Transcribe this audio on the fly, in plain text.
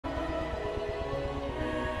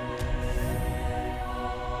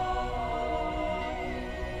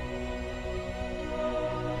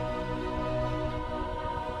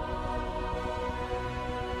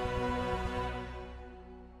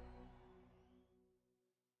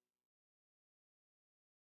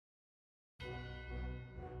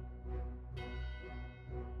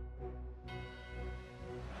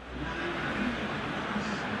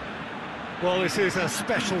Well, this is a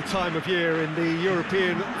special time of year in the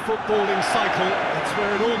European footballing cycle. That's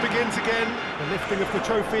where it all begins again. The lifting of the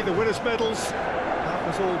trophy, the winners' medals. That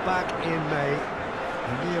was all back in May.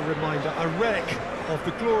 A mere reminder, a relic of the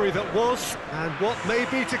glory that was and what may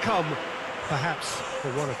be to come, perhaps for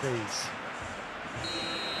one of these.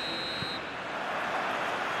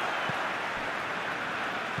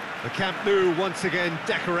 The Camp Nou once again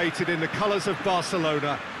decorated in the colours of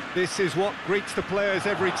Barcelona. This is what greets the players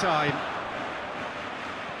every time.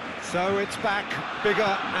 So it's back, bigger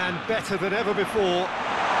and better than ever before.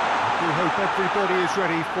 We hope everybody is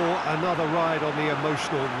ready for another ride on the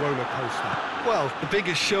emotional roller coaster. Well, the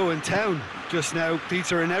biggest show in town just now,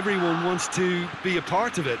 Peter, and everyone wants to be a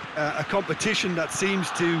part of it. A competition that seems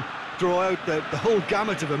to draw out the whole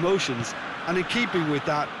gamut of emotions. And in keeping with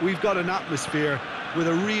that, we've got an atmosphere with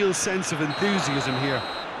a real sense of enthusiasm here.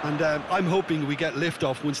 And I'm hoping we get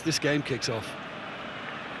lift-off once this game kicks off.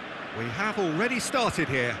 We have already started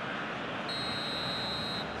here.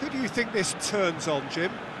 Who do you think this turns on,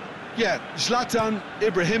 Jim? Yeah, Zlatan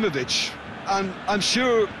Ibrahimovic. And I'm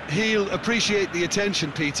sure he'll appreciate the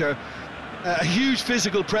attention, Peter. A huge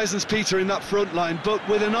physical presence, Peter, in that front line, but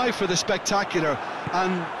with an eye for the spectacular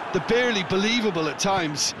and the barely believable at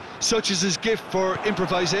times, such as his gift for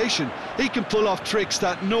improvisation. He can pull off tricks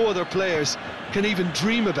that no other players can even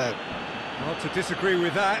dream about. Not to disagree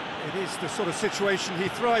with that. It is the sort of situation he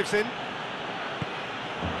thrives in.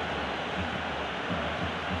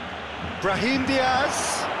 Brahim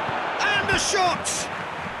Diaz, and a shot!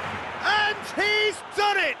 And he's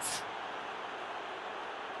done it!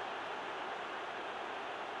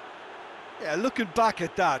 Yeah, looking back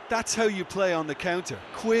at that, that's how you play on the counter.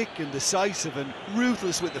 Quick and decisive and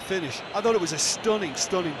ruthless with the finish. I thought it was a stunning,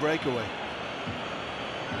 stunning breakaway.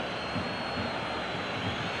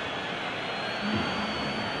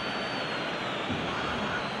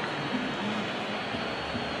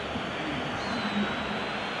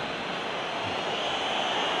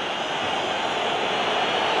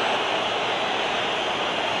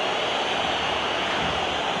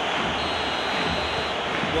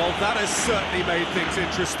 Well, that has certainly made things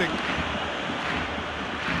interesting.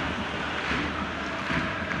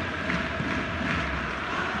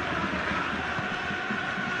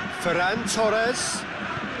 Ferran Torres.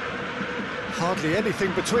 Hardly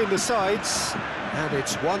anything between the sides. And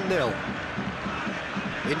it's 1-0.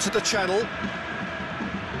 Into the channel.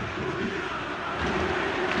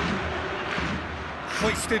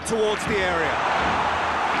 Hoisted towards the area.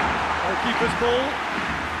 Goalkeeper's ball.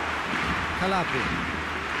 Calabria.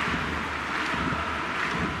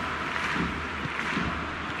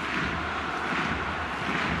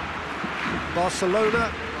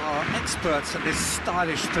 Barcelona are experts at this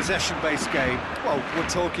stylish possession-based game. Well, we're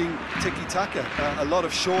talking tiki-taka, a lot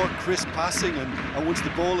of short, crisp passing, and once the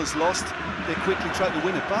ball is lost, they quickly try to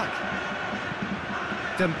win it back.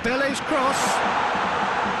 Dembele's cross.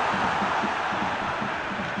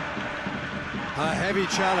 A heavy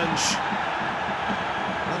challenge.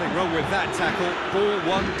 Nothing wrong with that tackle. Ball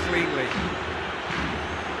won cleanly.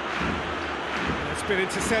 It's been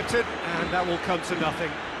intercepted, and that will come to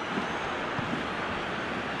nothing.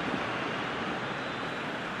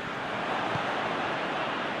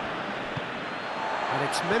 And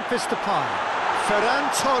it's Memphis Depay. Ferran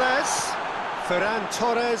Torres. Ferran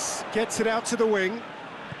Torres gets it out to the wing.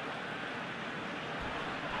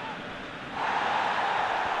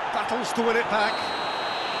 Battles to win it back.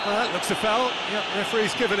 Well, that looks a foul. Yep,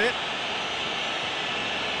 referee's given it.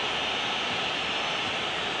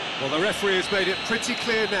 Well, the referee has made it pretty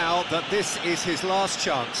clear now that this is his last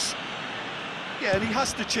chance. Yeah, and he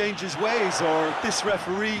has to change his ways, or this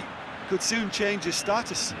referee could soon change his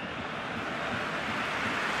status.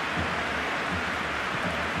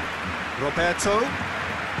 Roberto.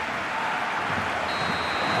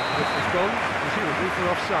 This is gone. He will be for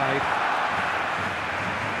offside.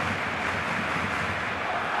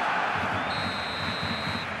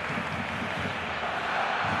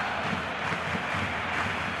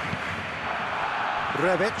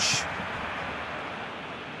 Rebic.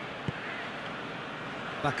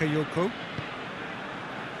 Bakayoko.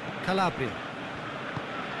 Calabria.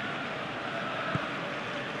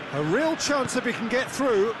 A real chance if he can get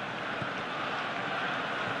through.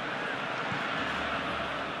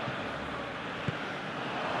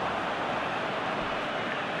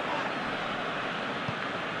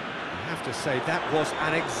 I have to say, that was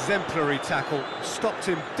an exemplary tackle. Stopped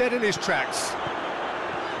him dead in his tracks.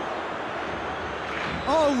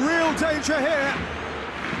 Oh, real danger here.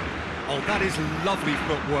 Oh, that is lovely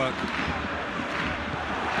footwork.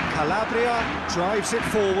 Calabria drives it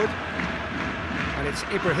forward. And it's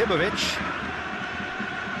Ibrahimovic.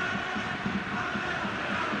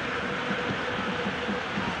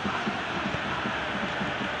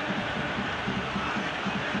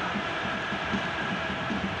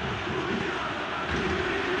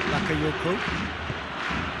 Bakayoko.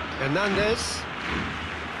 Hernandez.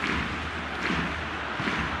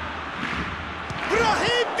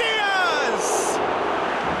 Brahim Diaz!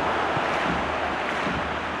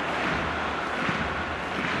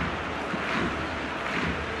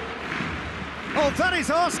 Oh, that is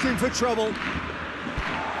asking for trouble.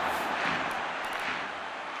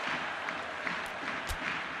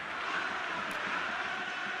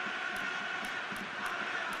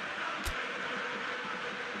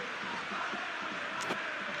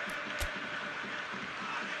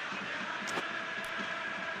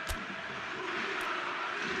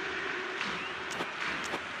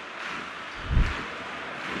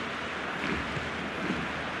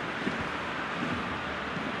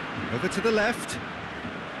 Over to the left.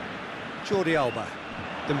 Jordi Alba.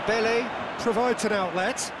 Dembele provides an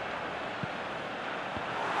outlet.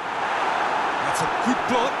 That's a good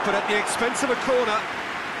block, but at the expense of a corner.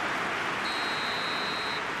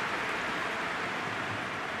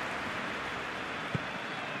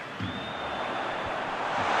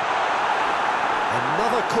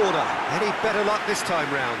 Another corner. Any better luck this time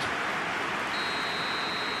round?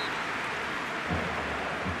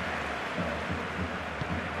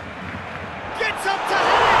 Gets up to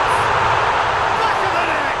hit it! Back of the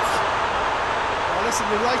net! Oh, listen,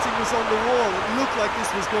 the writing was on the wall. It looked like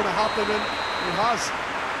this was going to happen, and it has.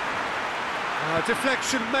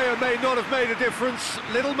 Deflection may or may not have made a difference.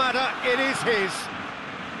 Little matter, it is his.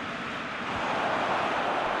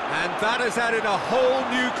 And that has added a whole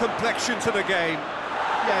new complexion to the game.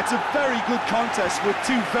 Yeah, it's a very good contest with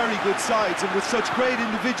two very good sides, and with such great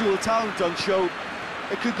individual talent on show,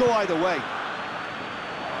 it could go either way.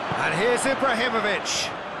 And here's Ibrahimovic.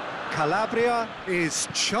 Calabria is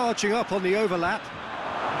charging up on the overlap.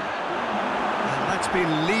 And that's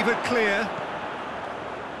been levered clear.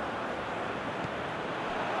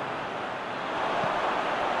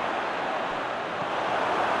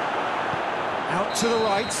 Out to the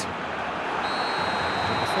right.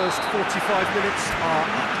 The first 45 minutes are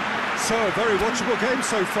up. So, a very watchable game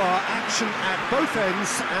so far. Action at both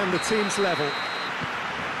ends and the team's level.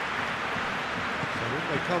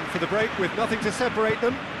 They come for the break with nothing to separate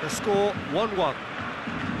them. The score 1-1.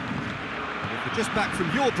 If you're just back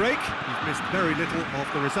from your break, you've missed very little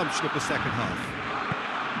of the resumption of the second half.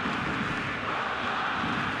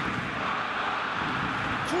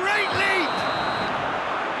 Great leap!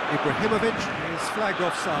 Ibrahimovic is flagged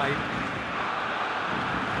offside.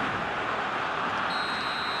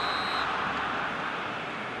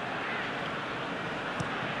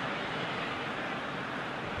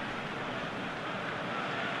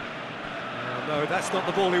 No, that's not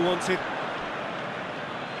the ball he wanted.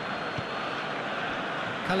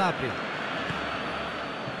 Calabria.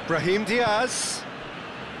 Brahim Diaz.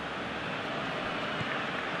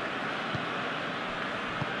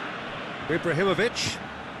 Ibrahimovic.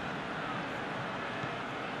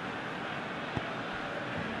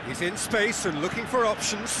 He's in space and looking for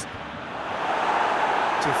options.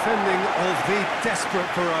 Defending of the desperate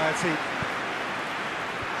variety.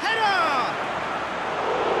 Header!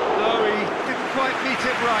 No, he didn't quite meet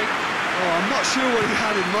it right. Oh, I'm not sure what he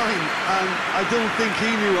had in mind, and I don't think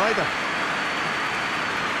he knew either.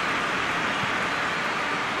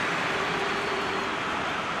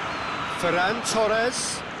 Ferran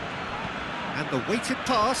Torres. And the weighted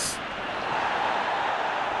pass.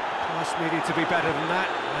 Pass needed to be better than that,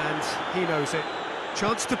 and he knows it.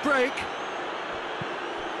 Chance to break.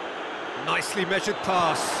 Nicely measured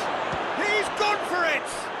pass. He's gone for it!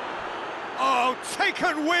 Oh,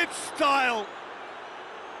 taken with style!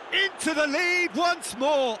 Into the lead once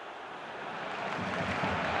more!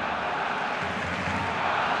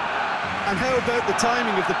 And how about the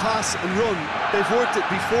timing of the pass and run? They've worked it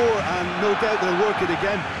before, and no doubt they'll work it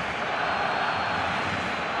again.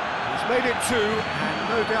 He's made it two, and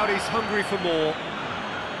no doubt he's hungry for more.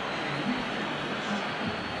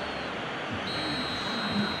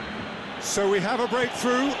 So we have a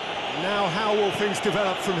breakthrough. Now how will things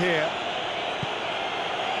develop from here?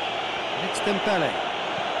 It's Dembele.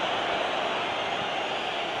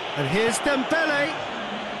 And here's Dembele.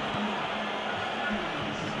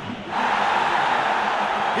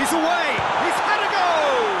 He's away! He's had a go!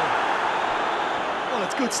 Well,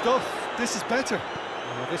 it's good stuff. This is better.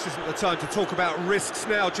 Well, this isn't the time to talk about risks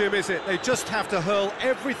now, Jim, is it? They just have to hurl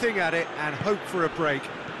everything at it and hope for a break.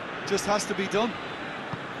 Just has to be done.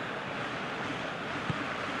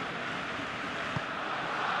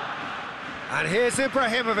 And here's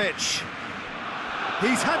Ibrahimovic.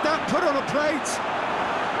 He's had that put on a plate.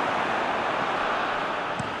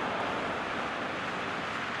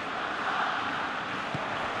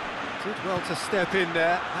 Did well to step in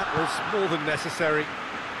there. That was more than necessary.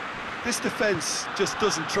 This defence just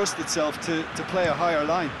doesn't trust itself to play a higher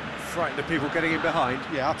line. Frighten the people getting in behind.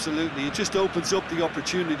 Yeah, absolutely. It just opens up the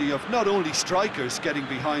opportunity of not only strikers getting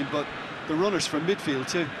behind, but the runners from midfield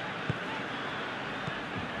too.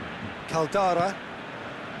 Caldara.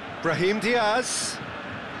 Brahim Diaz.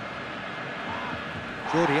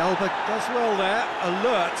 Jordi Alba does well there,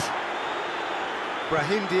 alert.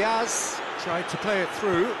 Brahim Diaz tried to play it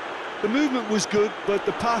through. The movement was good, but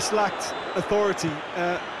the pass lacked authority,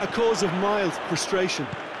 a cause of mild frustration.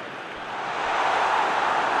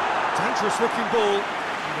 Dangerous looking ball,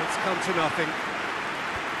 and it's come to nothing.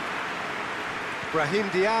 Brahim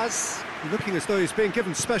Diaz, looking as though he's being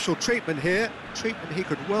given special treatment here, treatment he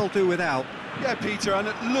could well do without. Yeah, Peter, and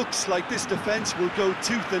it looks like this defence will go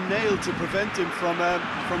tooth and nail to prevent him from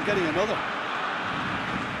getting another.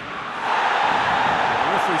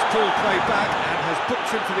 The referee's pulled play back and has booked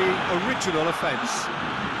him for the original offence.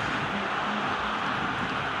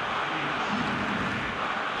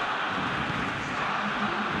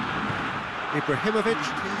 Ibrahimovic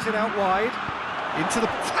cleans it out wide, into the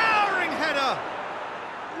towering header!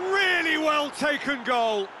 Really well taken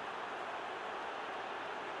goal.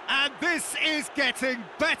 And this is getting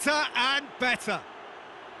better and better.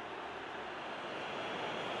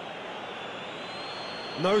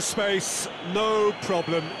 No space, no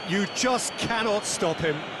problem. You just cannot stop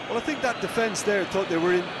him. Well, I think that defence there thought they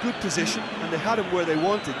were in good position and they had him where they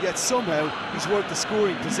wanted, yet somehow he's worked the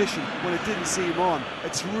scoring position when it didn't see him on.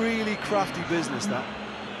 It's really crafty business, that.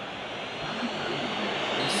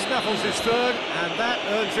 He snaffles his third, and that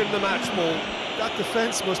earns him the match ball. That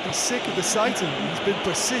defence must be sick of the sight of him. He's been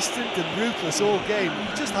persistent and ruthless all game.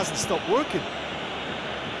 He just hasn't stopped working.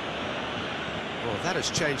 Well, that has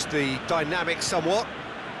changed the dynamic somewhat.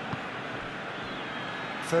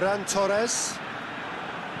 Ferran Torres.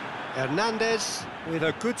 Hernandez with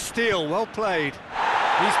a good steal, well played.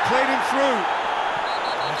 He's played him through.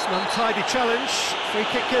 That's an untidy challenge, free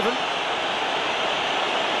kick given.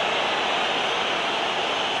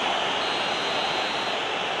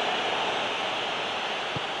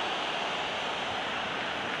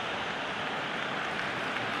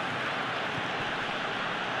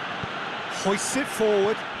 Hoists it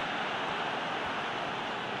forward.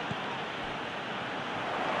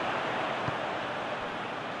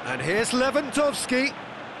 And here's Lewandowski.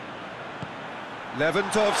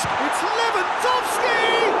 Lewandowski, it's Lewandowski!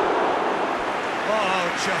 Oh,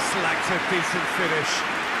 just lacked a decent finish.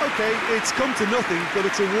 OK, it's come to nothing, but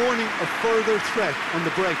it's a warning of further threat on the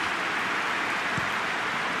break.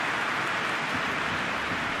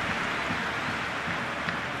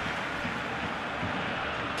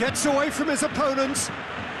 Gets away from his opponents.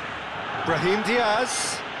 Brahim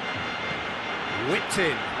Diaz. Whipped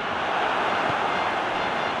in.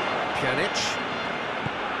 Pjanic.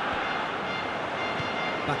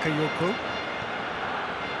 Bakayoko.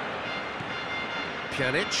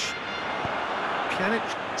 Pjanic.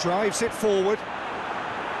 Pjanic drives it forward.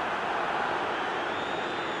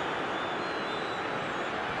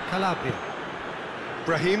 Calabria.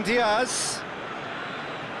 Brahim Diaz.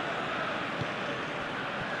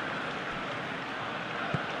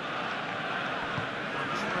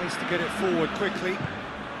 Tries to get it forward quickly.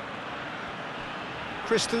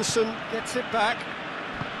 Christensen gets it back.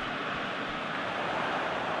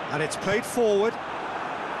 And it's played forward.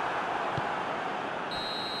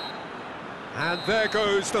 And there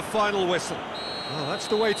goes the final whistle. Well, that's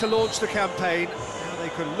the way to launch the campaign. Now they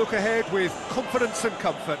can look ahead with confidence and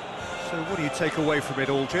comfort. So what do you take away from it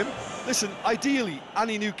all, Jim? Listen, ideally,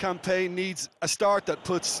 any new campaign needs a start that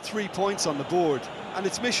puts 3 points on the board, and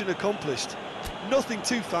it's mission accomplished. Nothing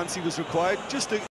too fancy was required, just a